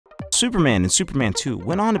Superman and Superman 2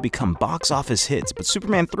 went on to become box office hits, but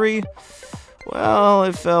Superman 3, well,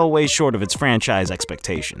 it fell way short of its franchise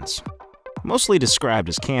expectations. Mostly described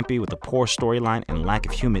as campy with a poor storyline and lack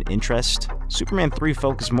of human interest, Superman 3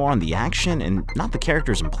 focused more on the action and not the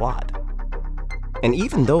characters and plot. And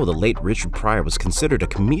even though the late Richard Pryor was considered a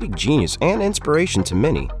comedic genius and inspiration to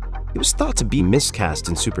many, he was thought to be miscast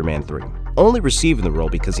in Superman 3, only receiving the role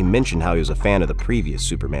because he mentioned how he was a fan of the previous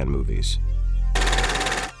Superman movies.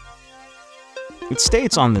 It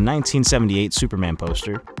states on the 1978 Superman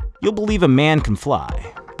poster, "You'll believe a man can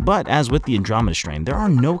fly." But as with the Andromeda Strain, there are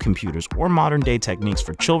no computers or modern-day techniques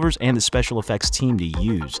for Chilvers and the special effects team to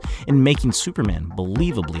use in making Superman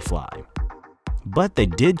believably fly. But they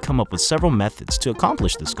did come up with several methods to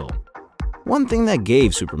accomplish this goal. One thing that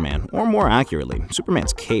gave Superman, or more accurately,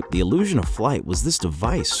 Superman's cape, the illusion of flight was this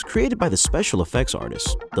device created by the special effects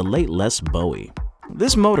artist, the late Les Bowie.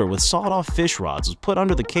 This motor with sawed-off fish rods was put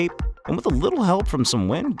under the cape, and with a little help from some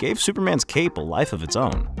wind, gave Superman's cape a life of its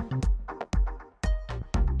own.